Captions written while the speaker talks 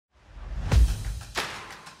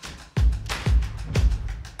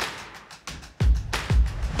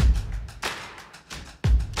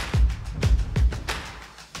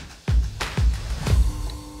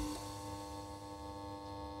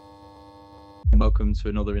welcome to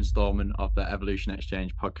another installment of the Evolution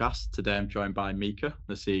Exchange podcast. Today I'm joined by Mika,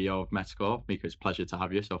 the CEO of Metacore. Mika, it's a pleasure to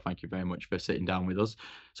have you, so thank you very much for sitting down with us.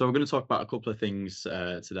 So we're going to talk about a couple of things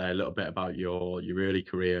today, a little bit about your early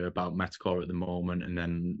career, about Metacore at the moment, and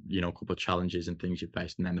then, a couple of challenges and things you've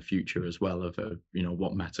faced, and then the future as well of,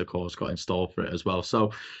 what Metacore's got in store for it as well. So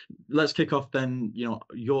let's kick off then,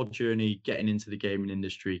 your journey getting into the gaming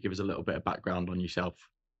industry. Give us a little bit of background on yourself.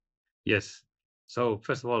 Yes. So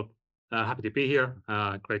first of all, happy to be here.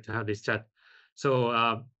 Great to have this chat. So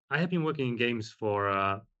I have been working in games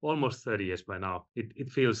for almost 30 years by now. It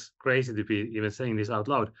feels crazy to be even saying this out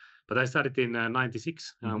loud, but I started in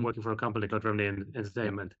 '96 working for a company called Remedy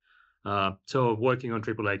Entertainment. So working on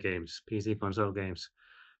AAA games, PC console games.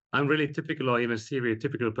 I'm really typical, or even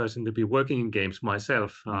stereotypical person to be working in games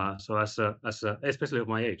myself. So as especially of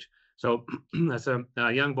my age. So as a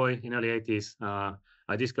young boy in early 80s,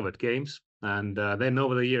 I discovered games, and then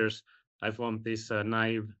over the years, I formed this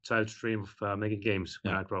naive child's dream of making games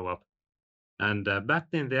when I grow up. And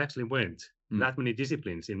back then, there actually weren't that many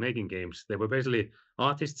disciplines in making games. They were basically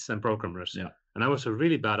artists and programmers. Yeah. And I was a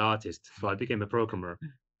really bad artist, so I became a programmer.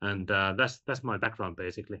 And that's my background,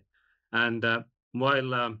 basically. And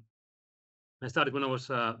while I started when I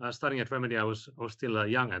was studying at Remedy, I was still a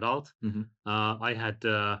young adult. I had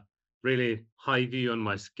really high view on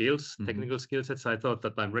my skills, technical skill sets. I thought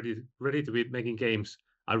that I'm ready to be making games.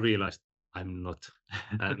 I realized I'm not,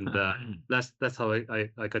 and that's how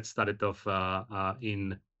I got started off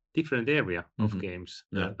in different area of games,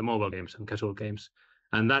 the mobile games and casual games,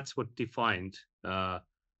 and that's what defined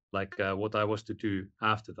what I was to do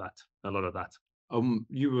after that. A lot of that.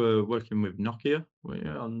 You were working with Nokia, were you,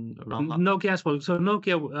 around that? Nokia as well. So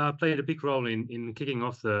Nokia played a big role in kicking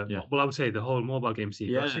off I would say the whole mobile games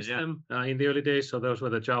ecosystem in the early days. So those were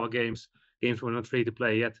the Java games. Games were not free to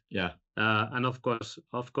play yet. And of course,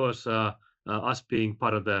 us being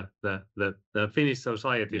part of the Finnish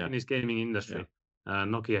society, Finnish gaming industry.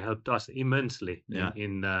 Nokia helped us immensely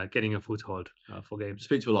in getting a foothold for games. I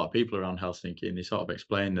speak to a lot of people around Helsinki, and they sort of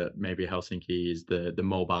explain that maybe Helsinki is the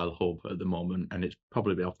mobile hub at the moment, and it's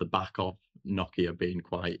probably off the back of Nokia being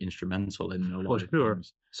quite instrumental in a lot of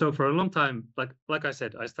things. So for a long time, like I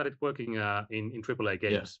said, I started working in AAA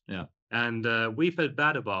games. And we felt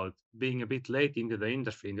bad about being a bit late into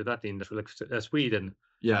that industry. Like Sweden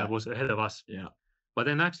was ahead of us. But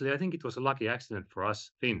then actually, I think it was a lucky accident for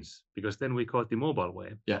us Finns, because then we caught the mobile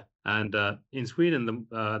wave. And in Sweden,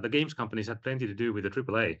 the games companies had plenty to do with the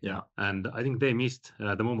AAA. And I think they missed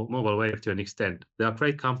the mobile wave to an extent. There are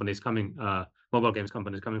great companies coming, mobile games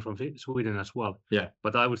companies coming from Sweden as well.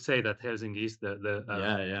 But I would say that Helsinki is the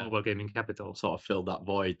mobile gaming capital. Sort of filled that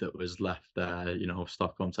void that was left there,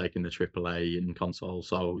 Stockholm taking the AAA in console.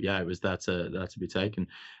 So it was there to be taken.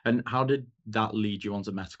 And how did that lead you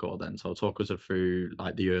onto Metacore then? So talk us through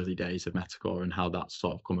like the early days of Metacore and how that's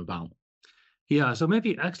sort of come about. Yeah, so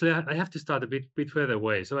maybe actually I have to start a bit further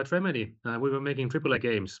away. So at Remedy, we were making AAA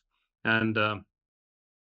games, and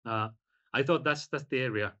I thought that's the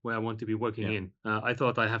area where I want to be working in. I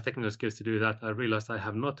thought I have technical skills to do that. I realized I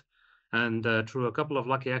have not. And through a couple of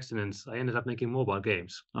lucky accidents, I ended up making mobile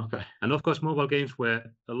games. And of course, mobile games were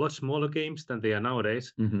a lot smaller games than they are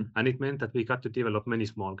nowadays. And it meant that we got to develop many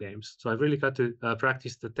small games. So I really got to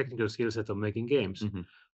practice the technical skill set of making games.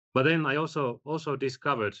 But then I also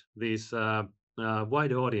discovered these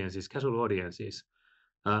wider audiences, casual audiences.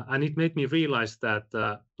 And it made me realize that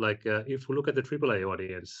if we look at the AAA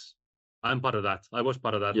audience, I'm part of that. I was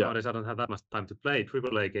part of that. Nowadays, I don't have that much time to play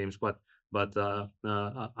AAA games, but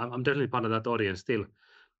I'm definitely part of that audience still.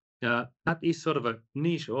 That is sort of a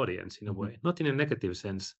niche audience in a way, not in a negative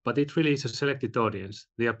sense, but it really is a selected audience.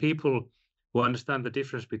 There are people who understand the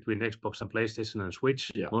difference between Xbox and PlayStation and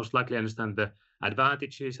Switch, most likely understand the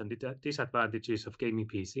advantages and the disadvantages of gaming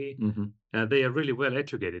PC. They are really well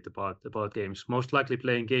educated about games. Most likely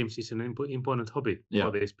playing games is an important hobby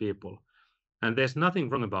for these people. And there's nothing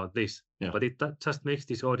wrong about this, but it just makes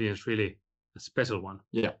this audience really a special one.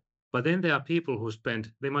 But then there are people who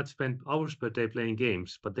they might spend hours per day playing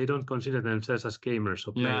games, but they don't consider themselves as gamers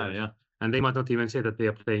or players. And they might not even say that they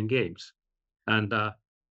are playing games. And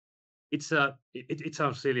it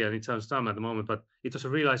sounds silly and it sounds dumb at the moment, but it was a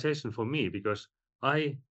realization for me, because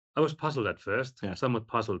I was puzzled at first, somewhat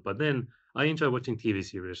puzzled, but then I enjoy watching TV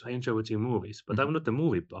series, I enjoy watching movies, but I'm not a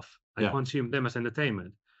movie buff. I consume them as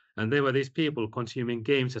entertainment. And there were these people consuming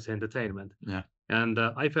games as entertainment. And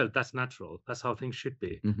I felt that's natural. That's how things should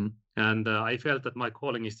be. And I felt that my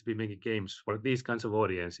calling is to be making games for these kinds of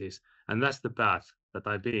audiences. And that's the path that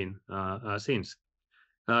I've been since.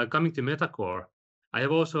 Coming to Metacore, I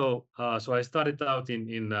have also, so I started out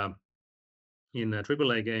in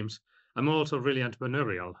AAA games. I'm also really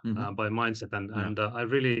entrepreneurial by mindset, and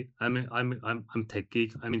I'm tech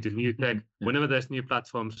geek. I'm into new tech. Whenever there's new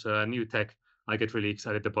platforms, new tech, I get really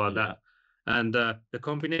excited about that. And the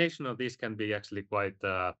combination of these can be actually quite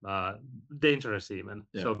dangerous even.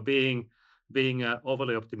 So being an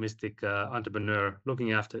overly optimistic entrepreneur,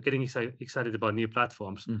 getting excited about new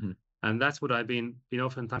platforms, and that's what I've been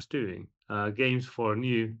oftentimes doing. Games for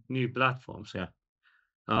new platforms.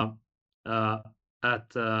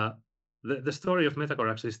 The story of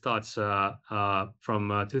Metacore actually starts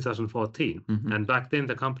from 2014, and back then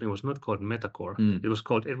the company was not called Metacore; it was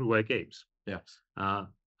called Everywhere Games.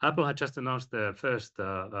 Apple had just announced the first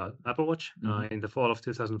Apple Watch in the fall of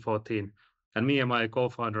 2014, and me and my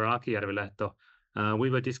co-founder Aki Järvilehto, we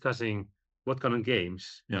were discussing what kind of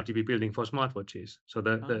games to be building for smartwatches. So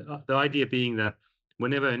the idea being that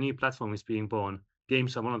whenever a new platform is being born,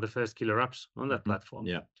 games are one of the first killer apps on that platform.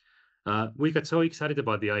 We got so excited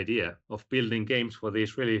about the idea of building games for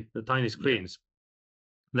these really tiny screens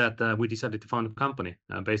that we decided to found a company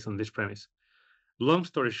based on this premise. Long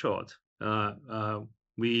story short,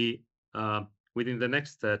 we within the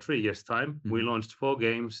next 3 years' time, we launched 4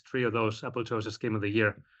 games. 3 of those Apple chose as Game of the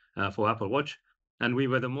Year for Apple Watch, and we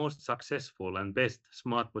were the most successful and best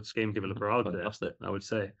smartwatch game developer out there, I would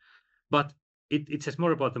say. But it says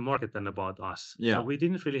more about the market than about us. So we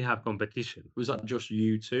didn't really have competition. Was that just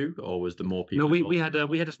you two, or was there more people? No, we had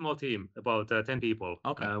a small team, about 10 people,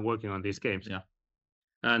 working on these games.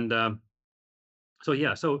 And so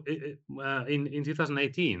in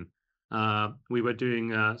 2018, we were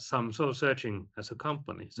doing some soul searching as a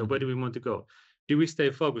company. So where do we want to go? Do we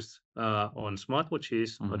stay focused on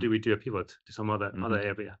smartwatches, or do we do a pivot to some other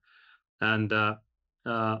area? And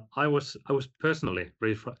I was personally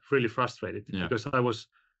really frustrated because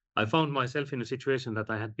I found myself in a situation that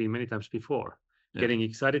I had been many times before, getting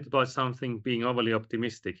excited about something, being overly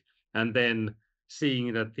optimistic, and then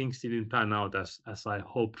seeing that things didn't pan out as I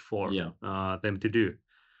hoped for them to do.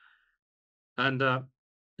 And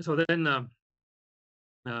so then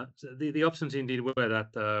the options indeed were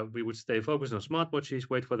that we would stay focused on smartwatches,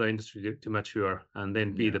 wait for the industry to mature, and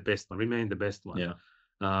then be the best one, remain the best one.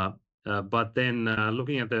 But then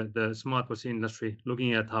looking at the smartwatch industry,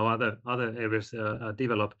 looking at how other areas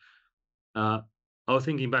develop, our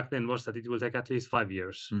thinking back then was that it will take at least 5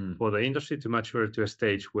 years for the industry to mature to a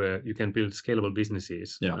stage where you can build scalable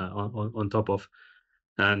businesses on top of.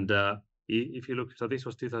 And if you look, so this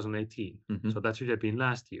was 2018, so that should have been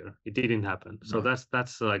last year. It didn't happen. So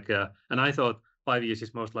that's like, and I thought 5 years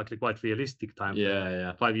is most likely quite realistic time.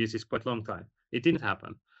 5 years is quite a long time. It didn't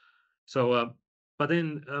happen. So. But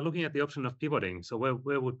then looking at the option of pivoting, so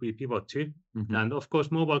where would we pivot to? And of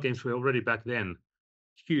course, mobile games were already back then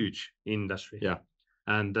huge industry.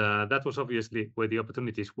 And that was obviously where the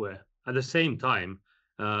opportunities were. At the same time,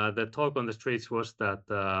 the talk on the streets was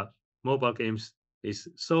that mobile games is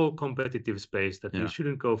so competitive space that we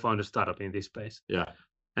shouldn't go found a startup in this space.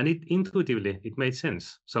 And intuitively, it made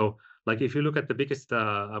sense. So like if you look at the biggest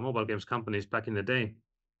mobile games companies back in the day,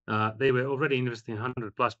 they were already investing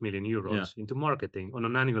 100+ million euros into marketing on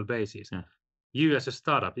an annual basis. You as a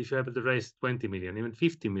startup, if you're able to raise 20 million, even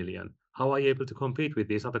 50 million, how are you able to compete with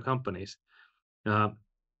these other companies? So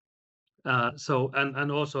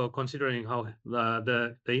and also considering how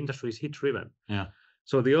the industry is hit driven.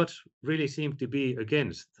 So the odds really seem to be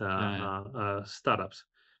against startups.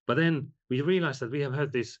 But then we realized that we have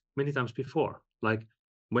heard this many times before. Like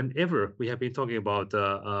whenever we have been talking about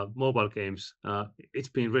mobile games, it's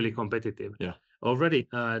been really competitive. Already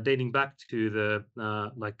dating back to the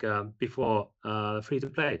before free to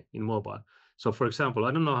play in mobile. So for example,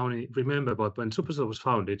 I don't know how many remember, but when Supercell was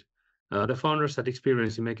founded, the founders had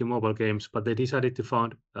experience in making mobile games, but they decided to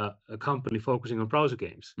found a company focusing on browser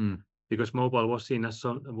games because mobile was seen as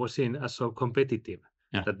so competitive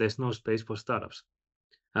that there's no space for startups.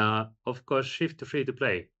 Of course, shift to free to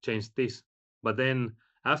play changed this, but then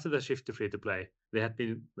after the shift to free to play,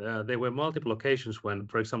 there were multiple occasions when,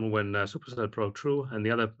 for example, when Supercell broke through and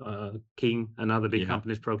the other King and other big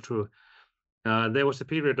companies broke through. There was a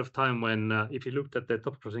period of time when, if you looked at the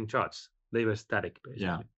top grossing charts, they were static.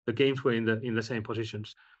 Basically, the games were in the same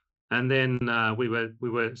positions, and then we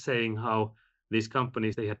were saying how these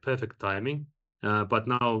companies, they had perfect timing, but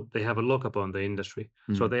now they have a lockup on the industry,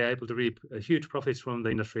 so they are able to reap huge profits from the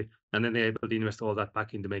industry, and then they're able to invest all that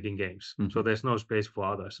back into making games. So there's no space for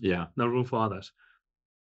others, no room for others.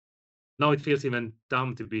 Now it feels even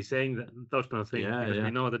dumb to be saying those kind of things because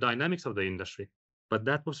we know the dynamics of the industry, but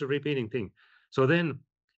that was a repeating thing. So then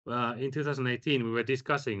in 2018, we were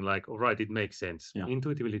discussing like, all right, it makes sense.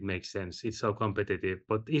 Intuitively, it makes sense. It's so competitive,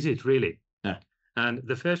 but is it really? And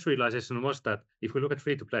the first realization was that if we look at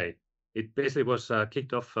free to play, it basically was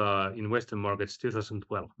kicked off in Western markets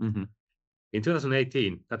 2012. Mm-hmm. In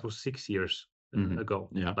 2018, that was 6 years ago.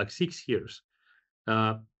 Yeah. Like 6 years.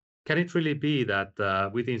 Can it really be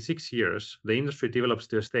that within 6 years the industry develops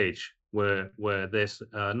to a stage where there's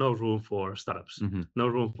no room for startups, no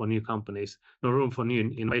room for new companies, no room for new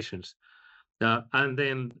innovations? And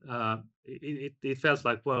then it felt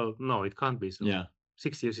like, well, no, it can't be so. Yeah.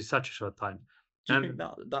 6 years is such a short time. Do you think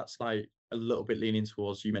that that's like a little bit leaning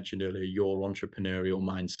towards, you mentioned earlier, your entrepreneurial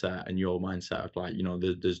mindset and your mindset of like,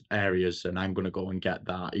 there's areas and I'm going to go and get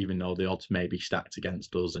that, even though the odds may be stacked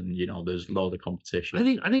against us and, there's a lot of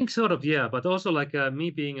competition. I think sort of, yeah, but also like me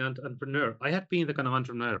being an entrepreneur, I had been the kind of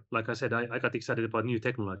entrepreneur. Like I said, I got excited about new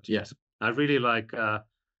technology. Yes. I really liked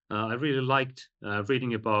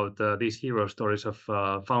reading about these hero stories of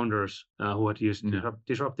founders who had used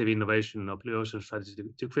disruptive innovation or blue ocean strategy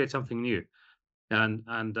to create something new. And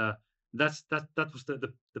that was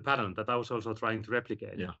the pattern that I was also trying to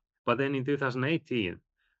replicate. Yeah. But then in 2018,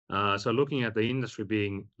 so looking at the industry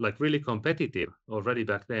being like really competitive already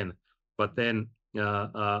back then, but then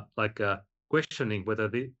questioning whether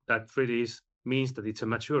that really means that it's a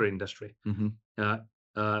mature industry.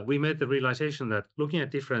 We made the realization that looking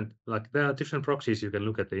at there are different proxies you can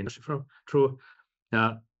look at the industry through.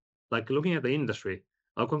 Like looking at the industry,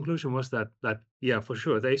 our conclusion was that yeah, for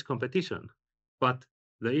sure there is competition, but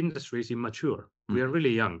the industry is immature. We are really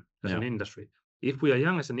young as an industry. If we are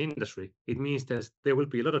young as an industry, it means there will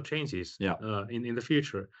be a lot of changes in the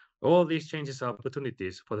future. All these changes are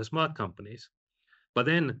opportunities for the smart companies. But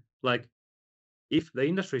then, like, if the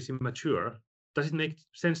industry is immature, does it make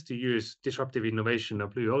sense to use disruptive innovation or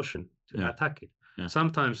blue ocean to attack it? Yeah.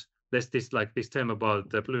 Sometimes there's this term about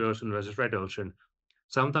the blue ocean versus red ocean.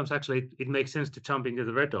 Sometimes actually it makes sense to jump into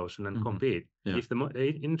the red ocean and compete. Yeah. If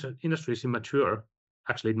the industry is immature,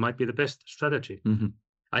 actually it might be the best strategy.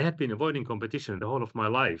 I had been avoiding competition the whole of my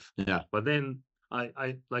life. Yeah. But then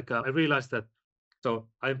I realized that, so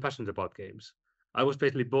I'm passionate about games. I was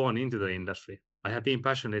basically born into the industry. I have been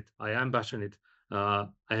passionate. I am passionate. I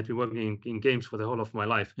have been working in games for the whole of my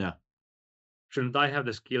life. Yeah. Shouldn't I have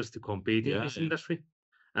the skills to compete in this industry?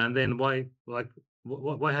 And then why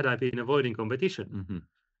had I been avoiding competition?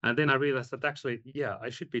 And then I realized that actually, yeah, I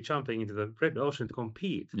should be jumping into the red ocean to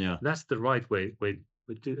compete. Yeah. That's the right way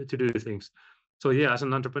to do things. So yeah, as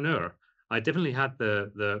an entrepreneur, I definitely had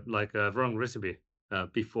the wrong recipe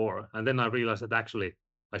before. And then I realized that actually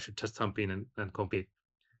I should just jump in and compete.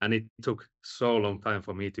 And it took so long time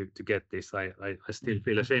for me to get this. I still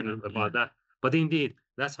feel ashamed about that. But indeed,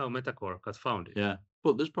 that's how Metacore got founded. Yeah.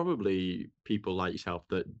 But there's probably people like yourself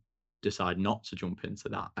that decide not to jump into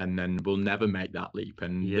that and then will never make that leap.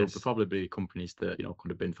 And there'll probably be companies that, could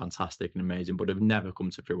have been fantastic and amazing, but have never come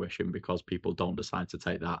to fruition because people don't decide to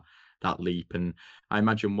take that leap. And I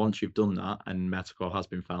imagine once you've done that and Metacore has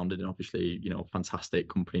been founded and obviously, fantastic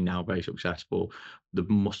company now, very successful, there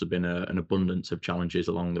must have been an abundance of challenges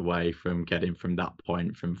along the way from getting from that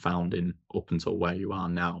point, from founding up until where you are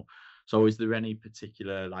now. So is there any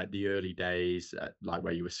particular, like the early days, like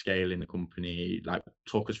where you were scaling the company, like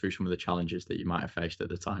talk us through some of the challenges that you might have faced at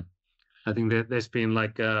the time? I think there's been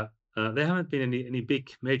there haven't been any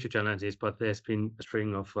big major challenges, but there's been a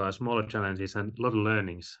string of smaller challenges and a lot of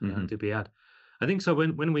learnings to be had. I think so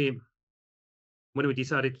when we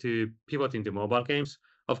decided to pivot into mobile games,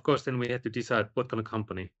 of course, then we had to decide what kind of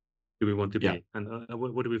company do we want to be and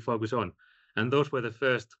what do we focus on. And those were the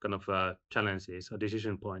first kind of challenges or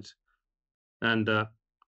decision points. And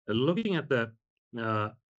looking at the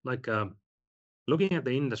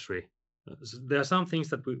industry, there are some things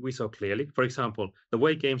that we saw clearly. For example, the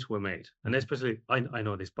way games were made, and especially I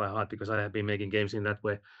know this by heart because I have been making games in that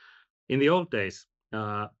way. In the old days,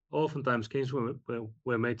 oftentimes games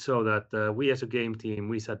were made so that we as a game team,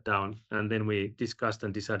 we sat down and then we discussed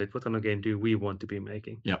and decided what kind of game do we want to be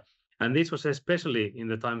making. Yeah. And this was especially in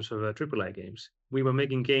the times of AAA games. We were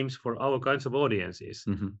making games for our kinds of audiences.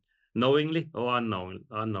 Knowingly or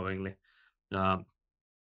unknowingly.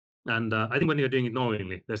 And I think when you're doing it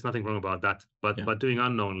knowingly, there's nothing wrong about that. But doing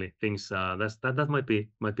unknowingly things, that might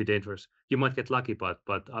be dangerous. You might get lucky, but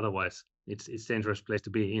otherwise it's a dangerous place to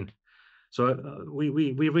be in. So we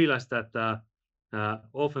realized that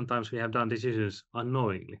oftentimes we have done decisions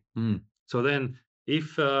unknowingly. So then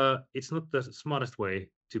if it's not the smartest way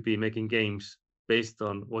to be making games based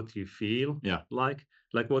on what you feel like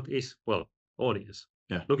what is, well, audience.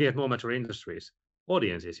 Yeah. Looking at more mature industries,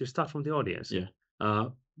 audiences, you start from the audience. Yeah.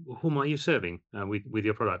 Whom are you serving with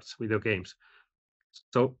your products, with your games?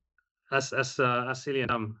 So as silly and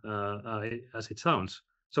dumb as it sounds,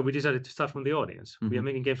 so we decided to start from the audience. We are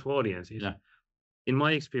making games for audiences. Yeah. in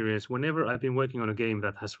my experience, whenever I've been working on a game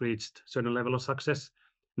that has reached certain level of success,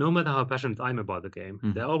 no matter how passionate I'm about the game,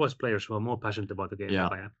 there are always players who are more passionate about the game than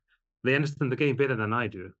I am. They understand the game better than I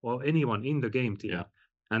do, or anyone in the game team. Yeah.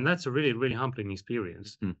 And that's a really, really humbling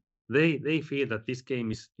experience. They feel that this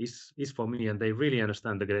game is for me, and they really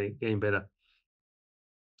understand the game better.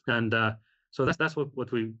 And so that's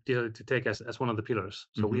what we decided to take as one of the pillars.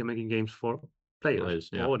 So we are making games for players,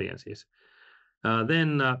 for audiences.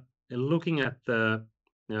 Then looking at the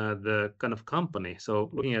kind of company, so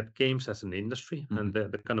looking at games as an industry and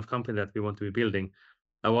the kind of company that we want to be building,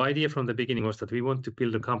 our idea from the beginning was that we want to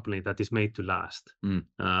build a company that is made to last.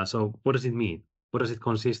 So what does it mean? What does it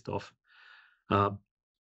consist of?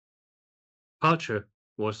 Culture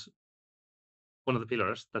was one of the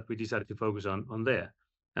pillars that we decided to focus on there.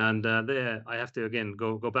 And there I have to again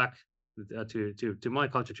go back to my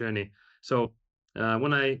culture journey. So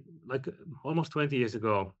when I almost 20 years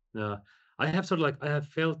ago, I have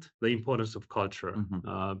felt the importance of culture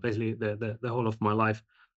basically the whole of my life.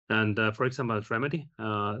 And for example, at Remedy,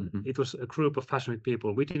 it was a group of passionate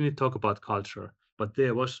people. We didn't talk about culture, but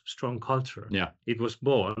there was strong culture. Yeah. It was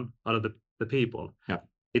born out of the people. Yeah.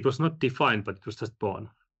 It was not defined, but it was just born.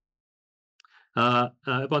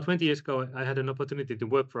 About 20 years ago, I had an opportunity to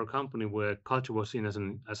work for a company where culture was seen as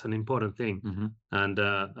an important thing. And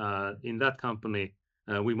in that company,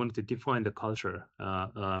 we wanted to define the culture,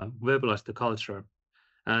 verbalize the culture.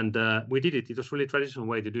 And we did it. It was really traditional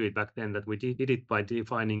way to do it back then, that we did it by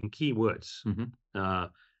defining key words.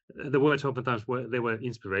 The words oftentimes were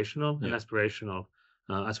inspirational and aspirational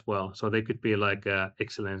as well. So they could be like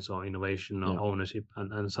excellence or innovation or ownership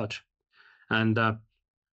and such. And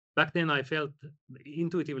back then I felt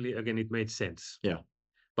intuitively, again, it made sense. Yeah.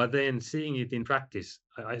 But then seeing it in practice,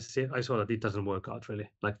 I saw that it doesn't work out really.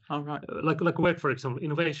 Like a word, for example,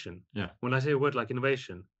 innovation. Yeah. When I say a word like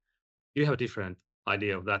innovation, you have a different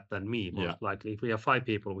idea of that than me. Most likely, if we have 5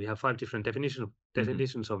 people, we have 5 different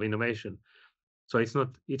definitions of innovation. So it's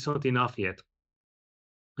not enough yet.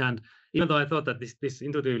 And even though I thought that this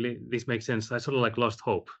intuitively this makes sense, I sort of lost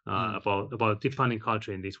hope about defining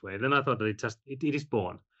culture in this way. Then I thought that it is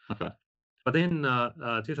born. Okay. But then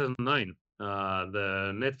 2009,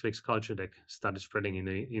 the Netflix culture deck started spreading in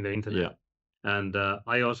the internet. Yeah. And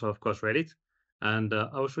I also, of course, read it, and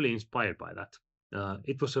I was really inspired by that.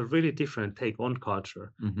 It was a really different take on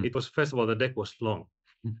culture. It was, first of all, the deck was long,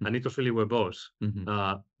 and it was really verbose,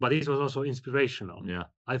 but it was also inspirational. Yeah.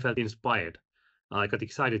 I felt inspired. I got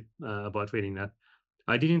excited about reading that.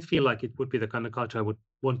 I didn't feel like it would be the kind of culture I would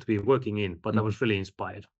want to be working in, but I was really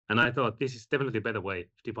inspired. And I thought this is definitely a better way of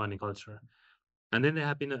defining culture. And then there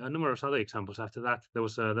have been a numerous other examples after that. There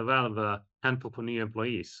was the Valve Handbook for New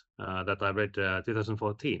Employees that I read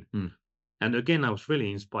 2014. And again, I was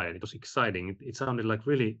really inspired. It was exciting. It sounded like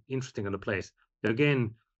really interesting on the place.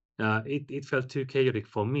 Again, it felt too chaotic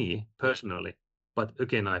for me personally. But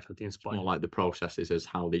again, I felt inspired. More like the processes as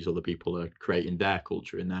how these other people are creating their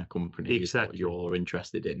culture in their company. Exactly. Is what you're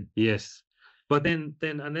interested in. Yes. But then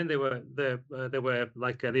there were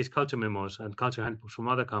like these culture memos and culture handbooks from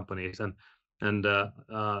other companies, and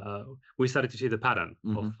we started to see the pattern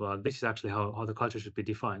of this is actually how the culture should be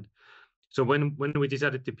defined. So when we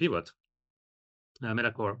decided to pivot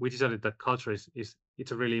Metacore, we decided that culture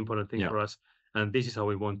it's a really important thing for us, and this is how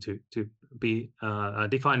we want to be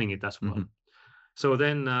defining it as well. So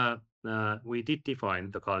then we did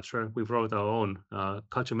define the culture. We wrote our own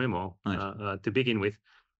culture memo to begin with.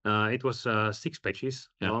 It was 6 pages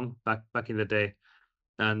long back in the day,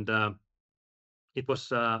 and it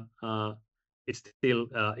was it still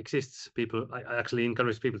exists. I actually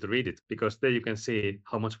encourage people to read it, because there you can see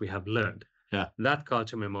how much we have learned. Yeah, that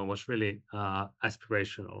culture memo was really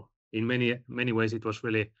aspirational. In many ways, it was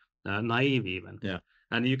really naive even. Yeah,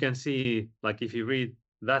 and you can see, like, if you read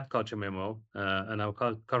that culture memo and our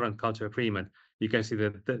current culture agreement, you can see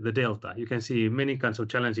the delta. You can see many kinds of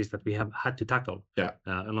challenges that we have had to tackle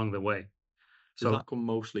along the way. Does that come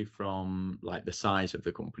mostly from like the size of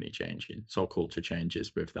the company changing, so culture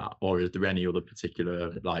changes with that, or is there any other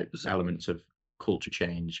particular like elements of culture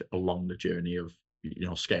change along the journey of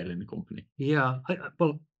scaling the company? Yeah,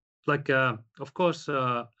 of course,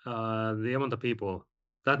 the amount of people,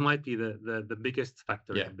 that might be the biggest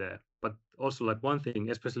factor in there. But also, like, one thing,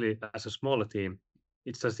 especially as a smaller team,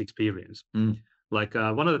 it's just experience. Like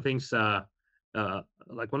one of the things,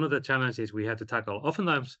 like one of the challenges we had to tackle.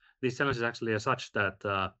 Oftentimes, these challenges actually are such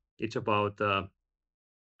that it's about,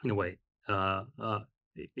 in a way,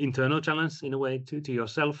 internal challenge in a way to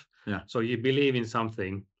yourself. Yeah. So you believe in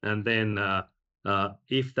something, and then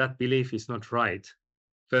if that belief is not right,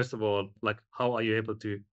 first of all, like, how are you able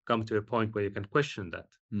to come to a point where you can question that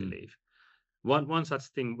belief? One such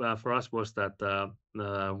thing for us was that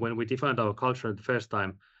when we defined our culture the first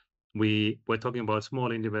time, we were talking about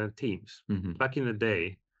small independent teams. Back in the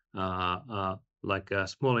day,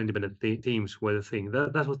 small independent teams were the thing.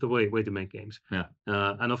 That was the way to make games.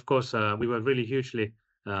 And of course, we were really hugely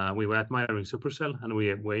we were admiring Supercell, and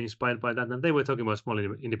we were inspired by that. And they were talking about small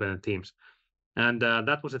independent teams, and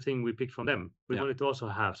that was the thing we picked from them. We wanted to also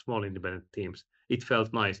have small independent teams. It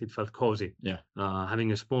felt nice. It felt cozy.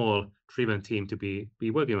 Having a small driven team to be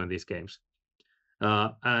working on these games.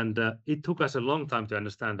 And it took us a long time to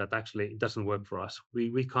understand that actually it doesn't work for us.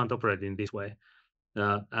 We can't operate in this way.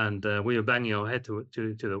 And we were banging our head to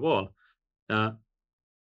the wall.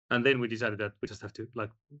 And then we decided that we just have to,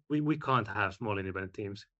 we can't have small independent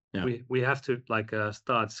teams. We have to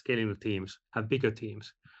start scaling the teams, have bigger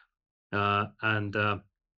teams. And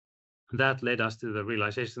that led us to the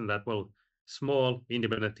realization that, well, small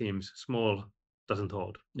independent teams, small doesn't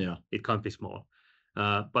hold. It can't be small.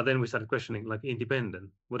 But then we started questioning, independent.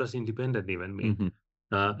 What does independent even mean?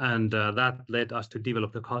 And that led us to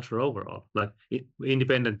develop the culture overall.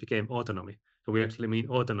 Independent became autonomy. So we actually mean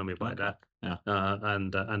autonomy by that,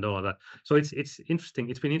 and all of that. So it's interesting.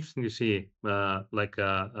 It's been interesting to see,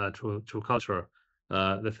 through culture,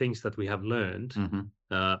 the things that we have learned,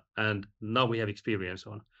 and now we have experience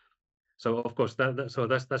on. So of course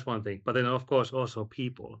that's one thing. But then of course also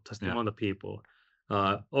people, just the amount of people,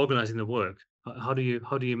 organizing the work. How do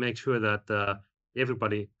you make sure that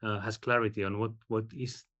everybody has clarity on what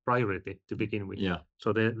is priority to begin with?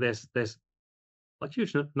 So there's a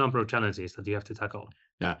huge number of challenges that you have to tackle.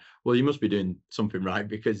 Well, you must be doing something right,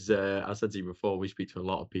 because I said to you before, we speak to a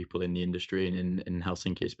lot of people in the industry and in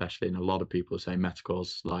Helsinki especially, and a lot of people are saying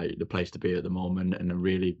Metacore's like the place to be at the moment, and are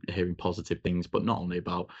really hearing positive things, but not only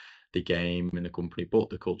about the game and the company,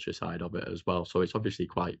 but the culture side of it as well. So it's obviously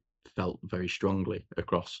quite felt very strongly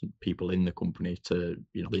across people in the company. To,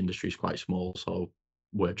 the industry is quite small, so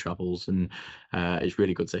word travels, and it's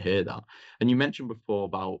really good to hear that. And you mentioned before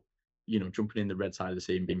about jumping in the red side of the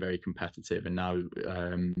scene, being very competitive, and now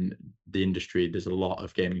the industry, there's a lot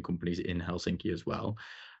of gaming companies in Helsinki as well.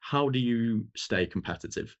 How do you stay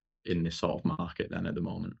competitive in this sort of market then at the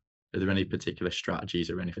moment? Are there any particular strategies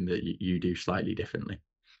or anything that you do slightly differently?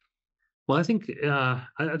 Well, I think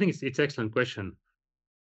it's an excellent question.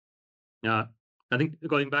 I think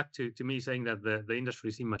going back to me saying that the industry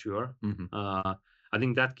is immature, I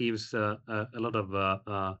think that gives a lot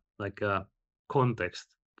of context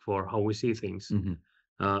for how we see things.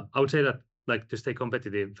 I would say that, to stay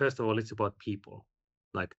competitive, first of all, it's about people.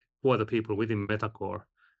 Who are the people within Metacore,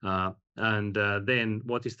 and then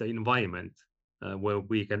what is the environment where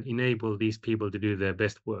we can enable these people to do their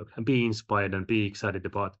best work and be inspired and be excited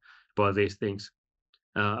about these things.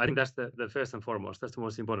 I think that's the first and foremost. That's the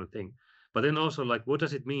most important thing. But then also, what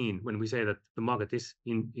does it mean when we say that the market is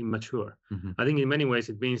immature? I think in many ways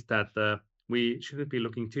it means that we shouldn't be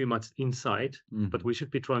looking too much inside, but we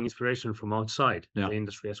should be drawing inspiration from outside the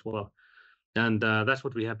industry as well. And that's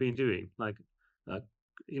what we have been doing.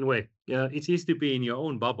 In a way, it's easy to be in your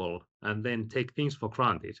own bubble and then take things for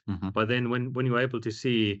granted. But then when you're able to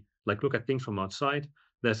see, look at things from outside,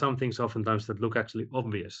 there are some things oftentimes that look actually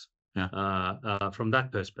obvious from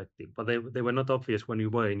that perspective, but they were not obvious when you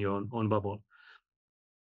were in your own bubble.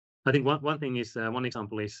 I think one thing is one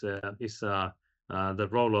example is the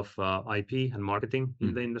role of IP and marketing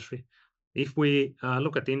in the industry. If we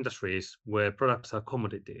look at industries where products are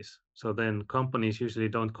commodities, so then companies usually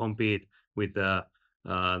don't compete with the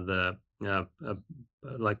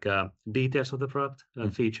details of the product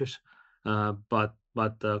features, but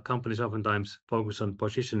companies oftentimes focus on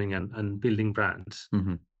positioning and building brands.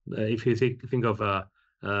 If you think of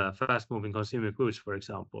fast-moving consumer goods, for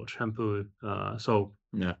example, shampoo, soap,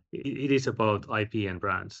 it is about IP and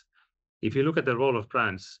brands. If you look at the role of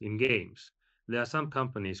brands in games, there are some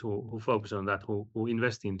companies who focus on that, who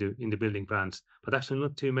invest into building brands, but actually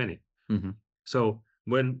not too many. So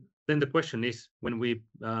then the question is, when we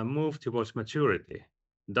move towards maturity,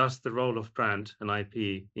 does the role of brand and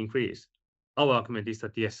IP increase? Our argument is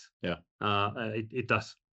that yes, it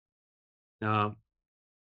does.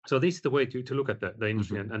 So this is the way to look at the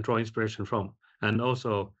industry and draw inspiration from, and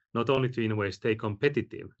also not only to, in a way, stay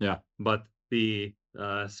competitive, but be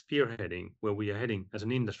spearheading where we are heading as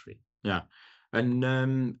an industry.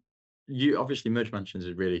 And you obviously, Merge Mansion is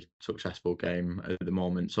a really successful game at the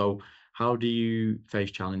moment. So how do you face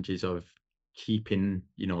challenges of keeping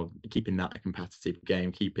that a competitive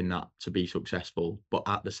game, keeping that to be successful, but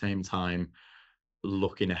at the same time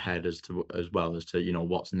looking ahead as well as to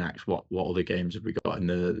what's next, what other games have we got in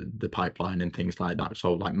the pipeline and things like that?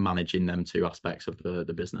 So managing them two aspects of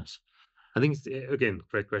the business. I think it's, again,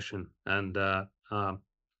 great question. And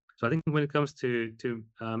so I think when it comes to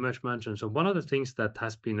merge management, so one of the things that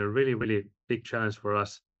has been a really, really big challenge for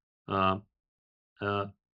us, uh, uh,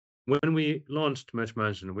 when we launched merge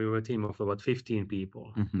management, we were a team of about 15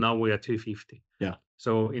 people. Now we are 250. Yeah.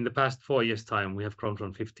 So in the past 4 years' time, we have grown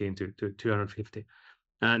from 15 to 250.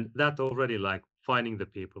 And that already, like, finding the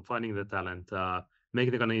people, finding the talent,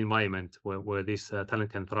 making the kind of environment where this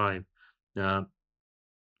talent can thrive,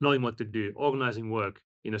 knowing what to do, organizing work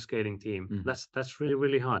in a scaling team. That's really,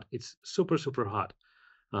 really hard. It's super, super hard.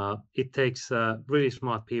 It takes really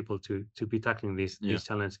smart people to be tackling these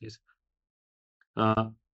challenges.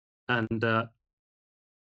 And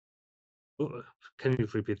can you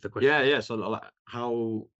repeat the question? Yeah. So like,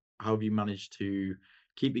 how have you managed to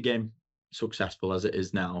keep the game successful as it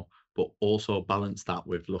is now, but also balance that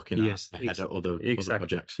with looking ahead at other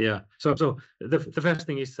projects? Yeah. So the first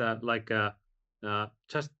thing is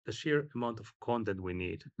just the sheer amount of content we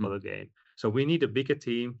need for the game. So we need a bigger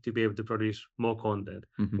team to be able to produce more content.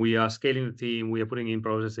 We are scaling the team. We are putting in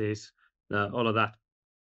processes, all of that.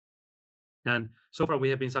 And so far we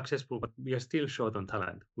have been successful, but we are still short on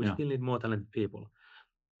talent. We still need more talented people.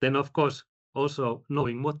 Then, of course, also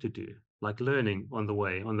knowing what to do, like learning on the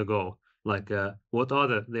way, on the go, like what are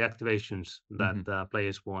the activations that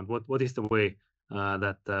players want? What is the way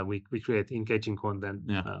that we create engaging content,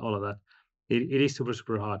 all of that. It is super,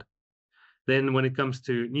 super hard. Then when it comes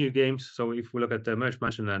to new games, so if we look at the merge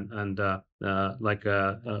management and like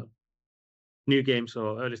new games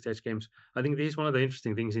or early stage games, I think this is one of the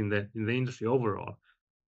interesting things in the industry overall.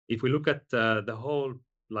 If we look at the whole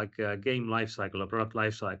like game life cycle or product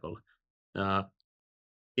life cycle,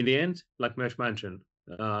 in the end, like Merch mentioned,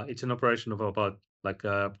 it's an operation of about like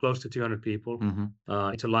close to 200 people.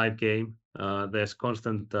 It's a live game. There's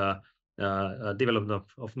constant development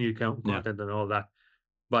of new content and all that.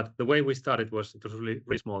 But the way we started was it was a really,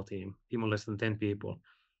 really small team of less than 10 people.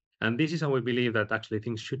 And this is how we believe that actually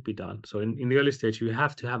things should be done. So in the early stage, you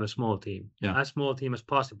have to have a small team, as small team as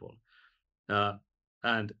possible.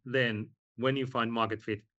 And then when you find market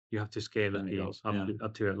fit, you have to scale the teams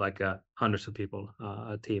up to like hundreds of people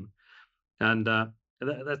team. And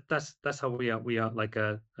that's how we are like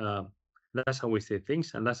that's how we see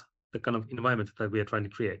things, and that's the kind of environment that we are trying to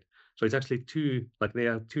create. So it's actually they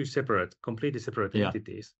are two separate, completely separate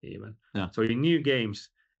entities even. So in new games,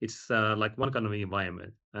 it's like one kind of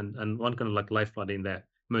environment and one kind of like lifeblood in there.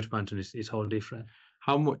 Merge management is whole different.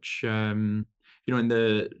 How much, when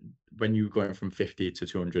you were going from 50 to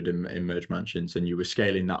 200 in merge mansions and you were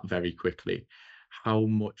scaling that very quickly, how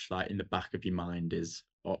much like in the back of your mind is,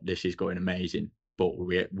 oh, this is going amazing, but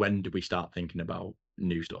when do we start thinking about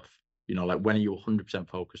new stuff? Like when are you 100%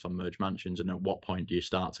 focused on merge mansions, and at what point do you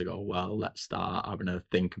start to go, well, let's start having a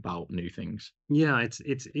think about new things? Yeah,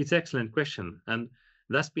 it's excellent question, and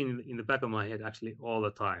that's been in the back of my head actually all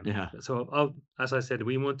the time. Yeah. So as I said,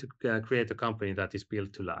 we want to create a company that is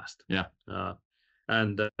built to last. Yeah.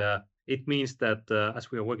 And it means that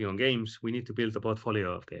as we are working on games, we need to build a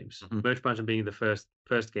portfolio of games. Merge Mansion being the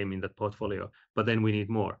first game in that portfolio, but then we need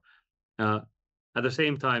more. At the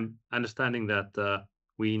same time, understanding that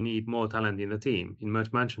we need more talent in the team, in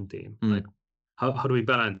Merge Mansion team. Like how do we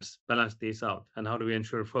balance these out, and how do we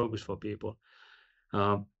ensure focus for people?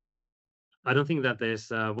 I don't think that there's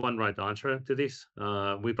one right answer to this.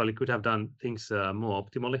 We probably could have done things more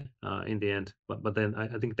optimally in the end, but then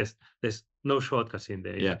I think there's no shortcuts in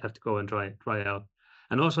there. You have to go and try out.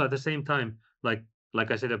 And also at the same time, like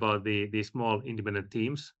I said about the small independent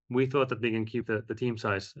teams, we thought that we can keep the team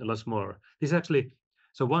size a lot smaller. This actually,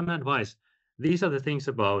 so one advice, these are the things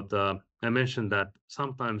about, I mentioned that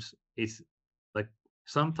sometimes it's like,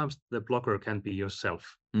 sometimes the blocker can be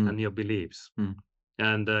yourself and your beliefs.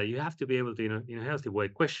 And you have to be able to, in a healthy way,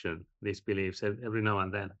 question these beliefs every now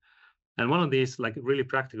and then. And one of these, like, really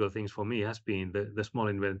practical things for me has been the small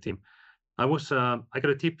independent team. I got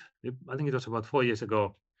a tip. I think it was about 4 years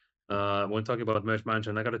ago when talking about merge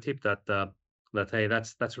management. I got a tip that hey,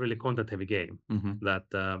 that's a really content heavy game. That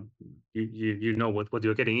you know what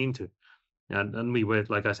you're getting into. And we were,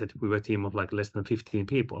 like I said, we were a team of like less than 15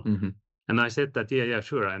 people. And I said that yeah,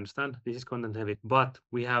 sure, I understand this is content heavy, but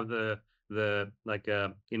we have the like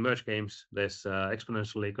in merge games, there's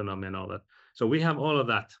exponential economy and all that. So we have all of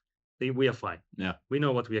that. We are fine. Yeah, we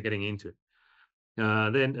know what we are getting into.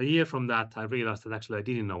 Then a year from that, I realized that actually I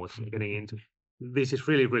didn't know what we were getting into. This is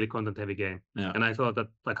really, really content heavy game. And I thought that,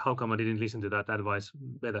 like, how come I didn't listen to that advice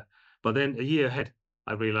better? But then a year ahead,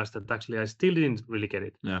 I realized that actually I still didn't really get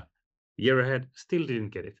it. Yeah. Year ahead, still didn't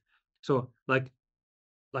get it. So like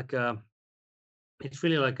it's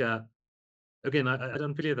really like again, I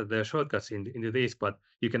don't believe that there are shortcuts into this, but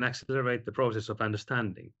you can accelerate the process of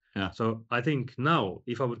understanding. Yeah. So I think now,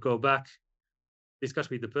 if I would go back, discuss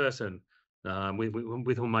with the person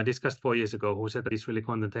with whom I discussed 4 years ago, who said that it's really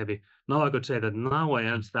content heavy, now I could say that now I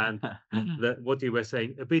understand what you were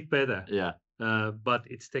saying a bit better. Yeah. But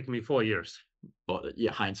it's taken me 4 years. But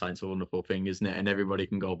yeah, hindsight's a wonderful thing, isn't it? And everybody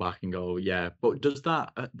can go back and go, yeah. But does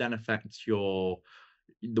that then affect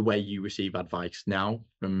the way you receive advice now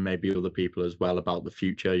from maybe other people as well about the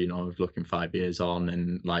future, of looking 5 years on,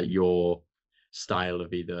 and like your style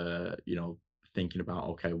of either, thinking about,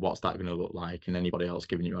 okay, what's that going to look like, and anybody else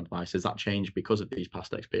giving you advice? Has that changed because of these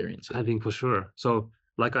past experiences? I think for sure. So,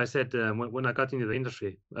 like I said, when I got into the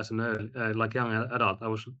industry as an like young adult, I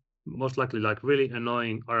was most likely like really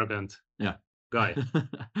annoying, arrogant Yeah. guy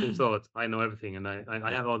who thought I know everything and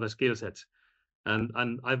I have all the skill sets. And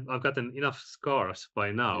I've gotten enough scars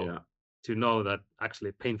by now Yeah. to know that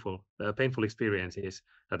actually painful experiences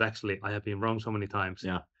that actually I have been wrong so many times.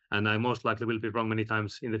 Yeah. And I most likely will be wrong many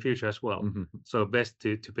times in the future as well. Mhm. So best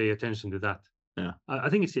to pay attention to that. Yeah. I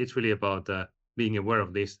think it's really about being aware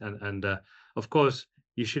of this, and of course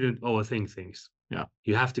you shouldn't overthink things. Yeah.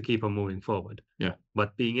 You have to keep on moving forward. Yeah.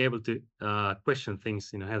 But being able to question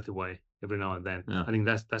things in a healthy way every now and then, Yeah. I think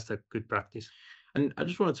that's a good practice. And I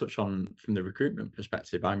just want to touch on, from the recruitment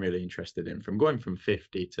perspective, I'm really interested in, from going from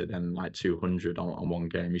 50 to then like 200 on one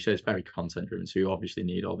game. You say it's very content driven, so you obviously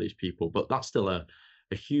need all these people, but that's still a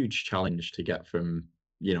huge challenge to get from,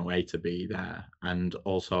 A to B there. And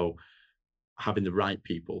also having the right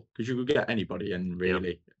people, because you could get anybody in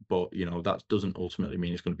really, but that doesn't ultimately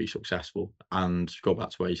mean it's going to be successful. And go back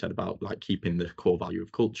to what you said about like keeping the core value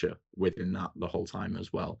of culture within that the whole time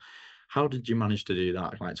as well. How did you manage to do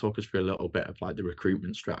that? Like, talk us through a little bit of like the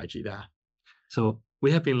recruitment strategy there. So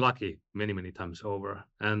we have been lucky many times over,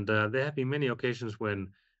 and there have been many occasions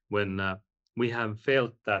when we have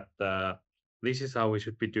felt that this is how we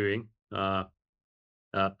should be doing,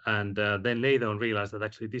 and then later on realized that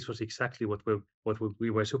actually this was exactly what we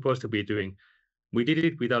were supposed to be doing. We did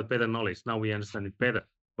it without better knowledge. Now we understand it better,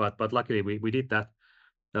 but luckily we did that.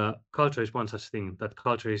 Culture is one such thing. That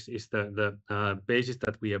culture is the basis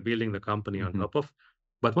that we are building the company on top of.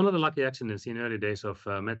 But one of the lucky accidents in early days of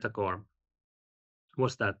Metacore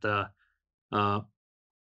was that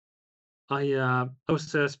I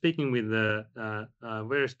was speaking with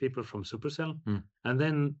various people from Supercell, and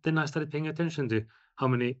then I started paying attention to how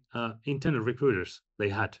many internal recruiters they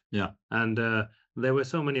had. Yeah. And there were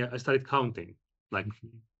so many. I started counting, like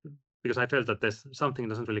because I felt that there's something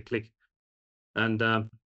doesn't really click. And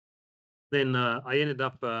then I ended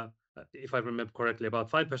up, if I remember correctly, about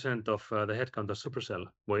 5% of the headcount of Supercell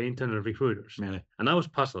were internal recruiters. Really? And I was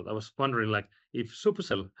puzzled. I was wondering, like, if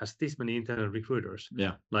Supercell has this many internal recruiters,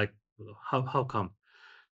 Yeah. like, how come?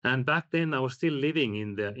 And back then, I was still living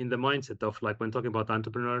in the mindset of like when talking about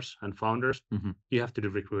entrepreneurs and founders, you have to do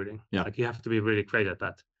recruiting. Yeah. Like you have to be really great at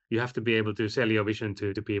that. You have to be able to sell your vision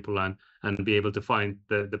to people and be able to find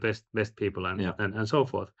the best people and so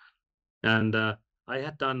forth. And I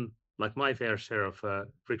had done like my fair share of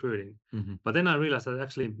recruiting, but then I realized that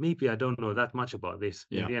actually maybe I don't know that much about this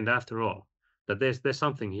in the end after all. That there's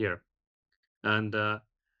something here, and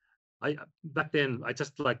I back then I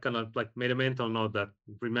just like kind of like made a mental note that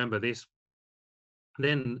remember this.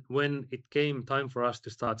 Then when it came time for us to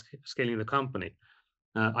start scaling the company,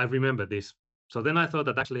 I remember this. So then I thought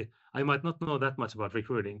that actually I might not know that much about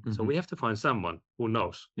recruiting, so we have to find someone who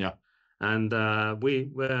knows. Yeah. And we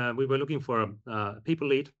were looking for a people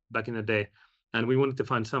lead back in the day, and we wanted to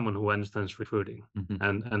find someone who understands recruiting.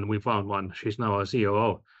 And we found one. She's now our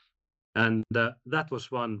COO. And that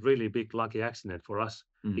was one really big lucky accident for us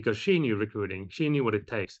because she knew recruiting, she knew what it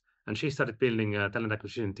takes, and she started building a talent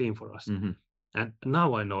acquisition team for us. And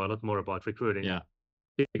now I know a lot more about recruiting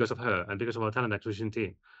because of her and because of our talent acquisition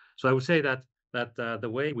team. So I would say that the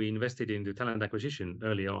way we invested into talent acquisition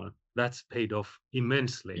early on, that's paid off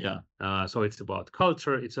immensely. So it's about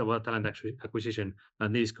culture, it's about talent acquisition,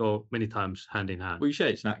 and these go many times hand in hand. Well, you say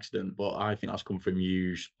it's an accident, but I think that's come from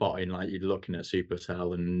you spotting, like you're looking at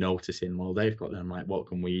Supercell and noticing, well, they've got them, like, what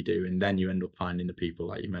can we do? And then you end up finding the people,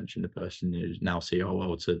 like you mentioned, the person who's now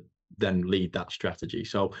COO to then lead that strategy.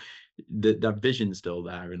 So the vision's still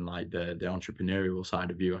there, and like the entrepreneurial side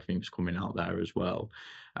of you, I think, is coming out there as well.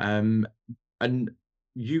 And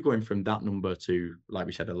you going from that number to, like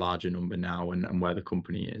we said, a larger number now, and where the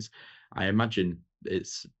company is, I imagine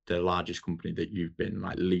it's the largest company that you've been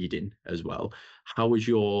like leading as well. How has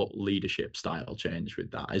your leadership style changed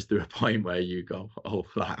with that? Is there a point where you go, oh,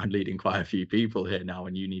 like, I'm leading quite a few people here now,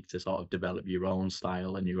 and you need to sort of develop your own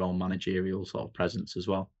style and your own managerial sort of presence as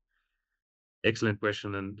well? Excellent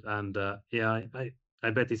question, and yeah, I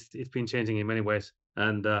bet it's been changing in many ways.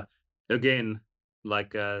 And again,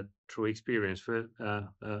 like through experience,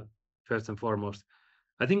 first and foremost,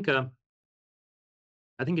 I think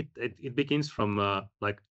it begins from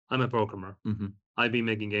like I'm a programmer. I've been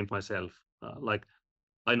making games myself. Like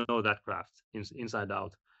I know that craft inside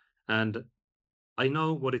out, and I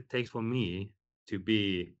know what it takes for me to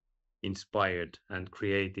be inspired and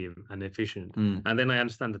creative and efficient. And then I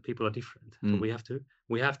understand that people are different. So we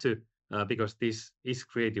have to because this is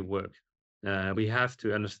creative work. We have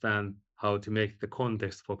to understand how to make the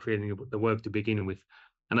context for creating the work to begin with.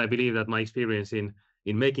 And I believe that my experience in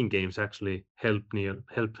making games actually helped me a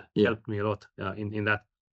lot in that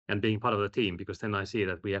and being part of the team, because then I see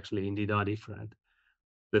that we actually indeed are different.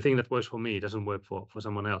 The thing that works for me doesn't work for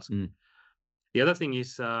someone else. The other thing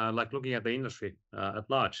is like looking at the industry at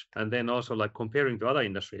large, and then also like comparing to other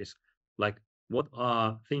industries, like what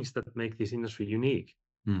are things that make this industry unique?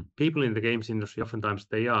 People in the games industry, oftentimes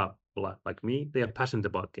they are like me, they are passionate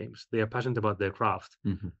about games. They are passionate about their craft.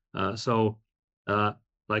 So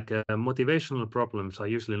motivational problems are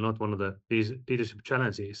usually not one of the leadership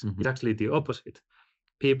challenges. It's actually the opposite.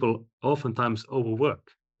 People oftentimes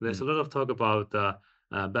overwork. There's a lot of talk about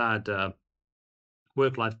bad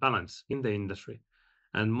work-life balance in the industry.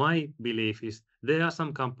 And my belief is there are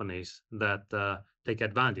some companies that take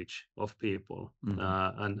advantage of people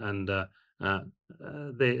and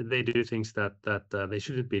they do things that they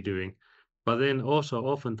shouldn't be doing. But then also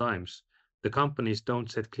oftentimes the companies don't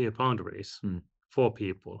set clear boundaries for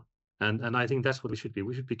people. And I think that's what we should be.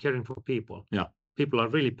 We should be caring for people. Yeah. People are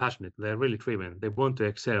really passionate. They're really driven. They want to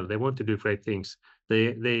excel. They want to do great things.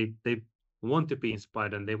 They want to be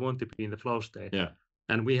inspired and they want to be in the flow state. Yeah.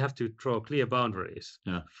 And we have to draw clear boundaries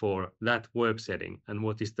for that work setting and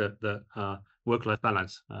what is the work-life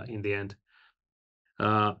balance in the end.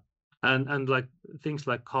 And like things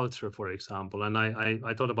like culture, for example. And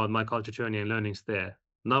I thought about my culture journey and learnings there.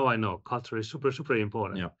 Now I know culture is super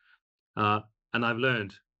important. And I've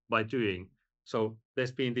learned by doing. So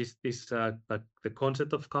there's been this like the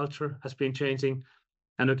concept of culture has been changing.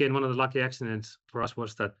 And again, one of the lucky accidents for us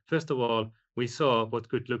was that, first of all, we saw what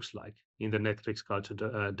good looks like in the Netflix culture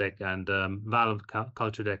deck and Valve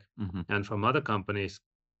culture deck and from other companies.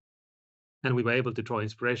 And we were able to draw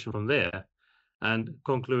inspiration from there and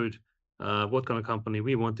conclude what kind of company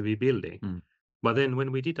we want to be building. But then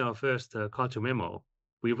when we did our first culture memo,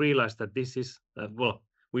 we realized that this is,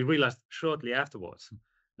 we realized shortly afterwards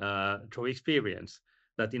through experience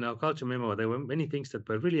that in our culture memo, there were many things that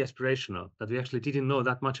were really aspirational that we actually didn't know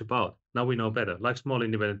that much about. Now we know better, like small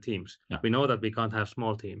independent teams. We know that we can't have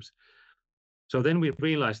small teams. So then we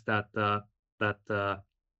realized that the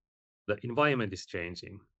environment is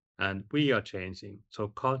changing and we are changing. So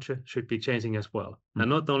culture should be changing as well. And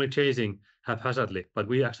not only changing haphazardly, but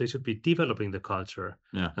we actually should be developing the culture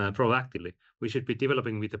proactively. We should be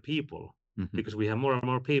developing with the people because we have more and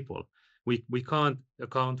more people. We can't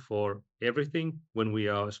account for everything when we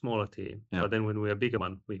are a smaller team, but then when we are a bigger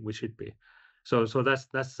one, we should be. So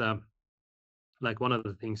that's like one of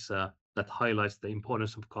the things that highlights the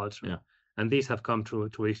importance of culture, and these have come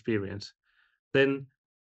through experience. Then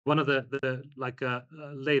one of the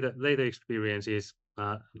later experiences,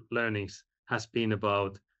 learnings has been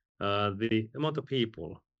about the amount of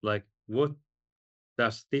people. Like, what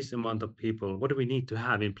does this amount of people? What do we need to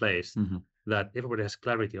have in place that everybody has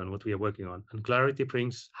clarity on what we are working on? And clarity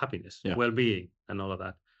brings happiness, well-being, and all of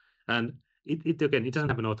that. And it again, it doesn't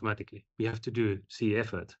happen automatically. We have to see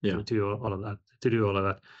effort to do all of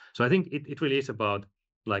that. So I think it really is about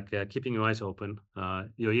like keeping your eyes open,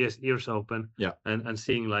 your ears open, and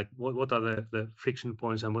seeing like what are the friction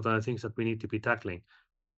points and what are the things that we need to be tackling.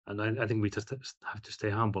 And I think we just have to stay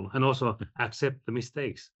humble and also accept the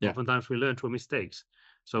mistakes. Oftentimes we learn through mistakes.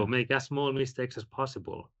 So make as small mistakes as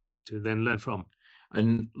possible to then learn from.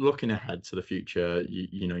 And looking ahead to the future,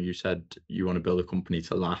 you said you want to build a company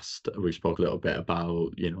to last. We spoke a little bit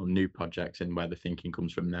about, new projects and where the thinking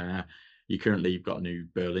comes from there. You've got a new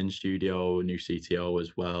Berlin studio, a new CTO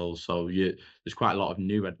as well. So there's quite a lot of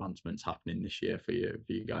new advancements happening this year for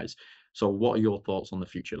you guys. So what are your thoughts on the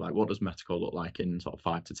future? Like, what does Metacore look like in sort of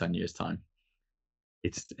 5 to 10 years time?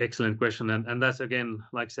 It's an excellent question, and that's again,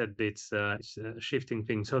 like I said, it's a shifting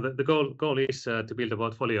thing. So the goal is to build a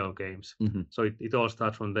portfolio of games. So it all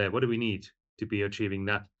starts from there. What do we need to be achieving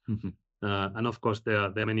that? And of course, there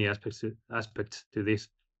are many aspects to this.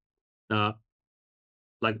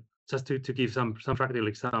 Like just to give some practical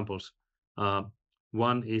examples.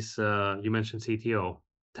 One is you mentioned CTO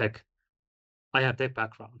tech. I have tech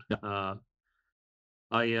background.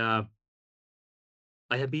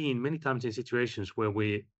 I have been many times in situations where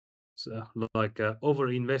we like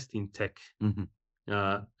overinvest in tech.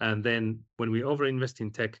 And then when we overinvest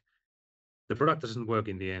in tech, the product doesn't work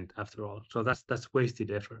in the end after all. So that's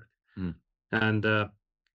wasted effort. And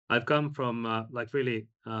I've come from like really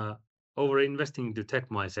overinvesting into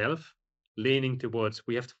tech myself, leaning towards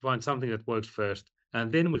we have to find something that works first,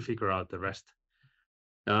 and then we'll figure out the rest.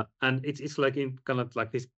 And it's like in kind of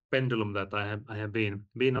like this pendulum that I have been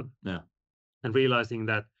on, and realizing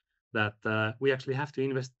that we actually have to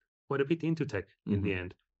invest quite a bit into tech in the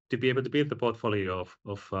end to be able to build the portfolio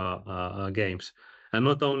of games, and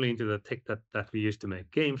not only into the tech that we use to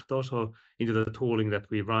make games, but also into the tooling that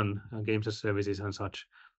we run games as services and such.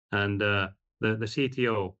 And the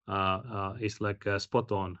CTO is like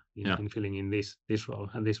spot on in filling in this role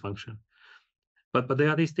and this function. But there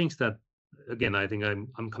are these things that, again, I think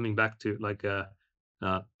I'm coming back to like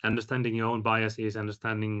understanding your own biases,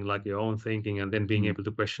 understanding like your own thinking, and then being able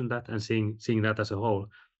to question that and seeing that as a whole.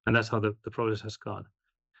 And that's how the process has gone.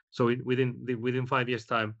 So within 5 years'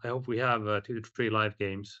 time, I hope we have 2 to 3 live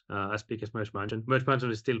games as big as Merge Mansion. Merge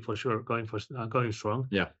Mansion is still for sure going strong.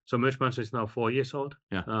 So Merge Mansion is now 4 years old.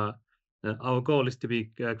 Our goal is to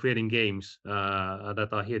be creating games that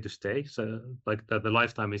are here to stay. So like the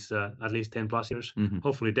lifetime is at least 10 plus years,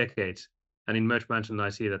 hopefully decades. And in Merge Mansion, I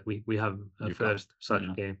see that we have a first such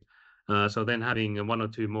game. So then having 1 or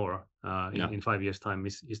 2 more in 5 years' time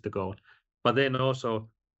is the goal. But then also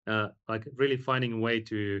like really finding a way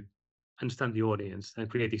to understand the audience and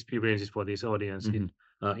create experiences for this audience in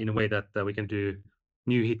a way that we can do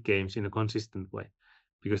new hit games in a consistent way.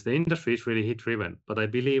 Because the industry is really hit driven, but I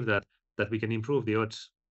believe that we can improve the odds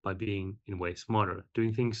by being in a way smarter,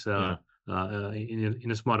 doing things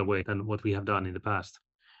in a smarter way than what we have done in the past.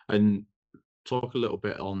 And talk a little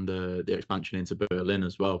bit on the expansion into Berlin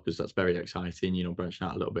as well, because that's very exciting, you know, branching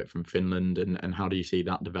out a little bit from Finland, and how do you see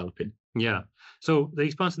that developing? Yeah, so the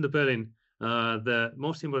expansion to Berlin, the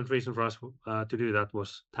most important reason for us to do that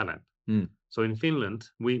was talent. So in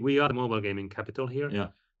Finland, we are the mobile gaming capital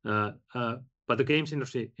here. But the games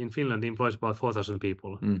industry in Finland employs about 4,000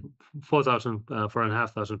 people,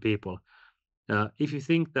 4,500 people. If you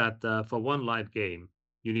think that for one live game,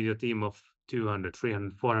 you need a team of 200,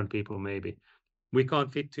 300, 400 people maybe, we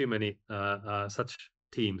can't fit too many such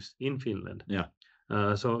teams in Finland.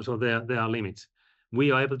 So there are limits.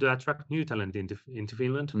 We are able to attract new talent into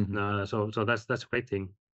Finland. So that's a great thing.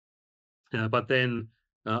 But then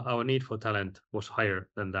our need for talent was higher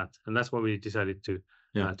than that, and that's why we decided to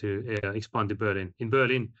expand to Berlin. In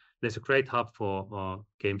Berlin, there's a great hub for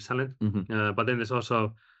games talent, but then there's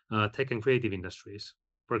also tech and creative industries.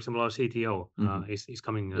 For example, our CTO is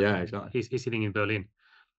coming. Exactly. He's sitting in Berlin,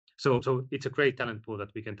 so it's a great talent pool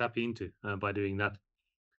that we can tap into by doing that.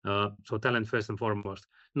 So talent first and foremost.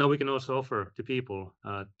 Now we can also offer to people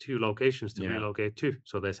 2 locations to relocate to.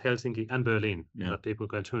 So there's Helsinki and Berlin that people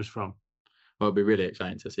can choose from. Well, it'll be really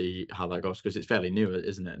exciting to see how that goes, because it's fairly new,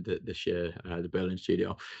 isn't it, this year, the Berlin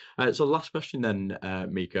studio. So last question then,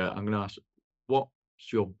 Mika, I'm going to ask, what's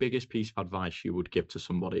your biggest piece of advice you would give to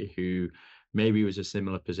somebody who maybe was a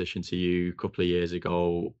similar position to you a couple of years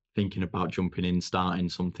ago, thinking about jumping in, starting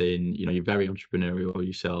something, you know, you're very entrepreneurial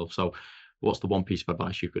yourself. So what's the one piece of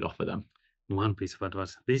advice you could offer them? One piece of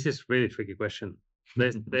advice. This is really tricky question.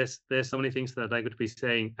 There's so many things that I could be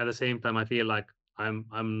saying. At the same time, I feel like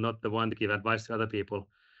I'm not the one to give advice to other people.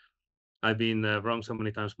 I've been wrong so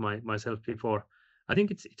many times myself before. I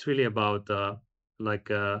think it's really about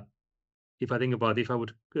if I think about if I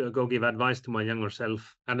would go give advice to my younger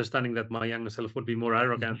self, understanding that my younger self would be more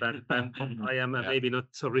arrogant than I am, maybe not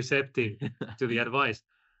so receptive to the advice,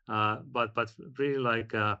 but really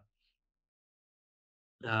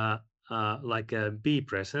be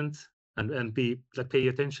present and be like pay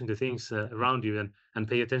attention to things around you and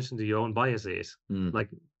pay attention to your own biases. Like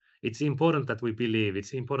it's important that we believe,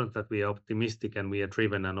 it's important that we are optimistic and we are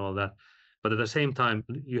driven and all that, but at the same time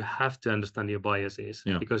you have to understand your biases,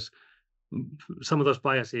 because some of those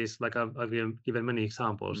biases, like I've given many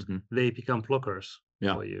examples, they become blockers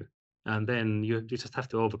for you, and then you just have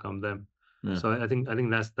to overcome them. So I think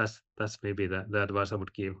that's maybe the advice I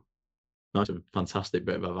would give. That's a fantastic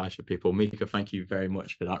bit of advice for people. Mika, thank you very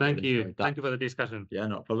much for that. Thank you. Thank you for the discussion. Yeah,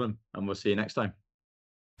 not a problem. And we'll see you next time.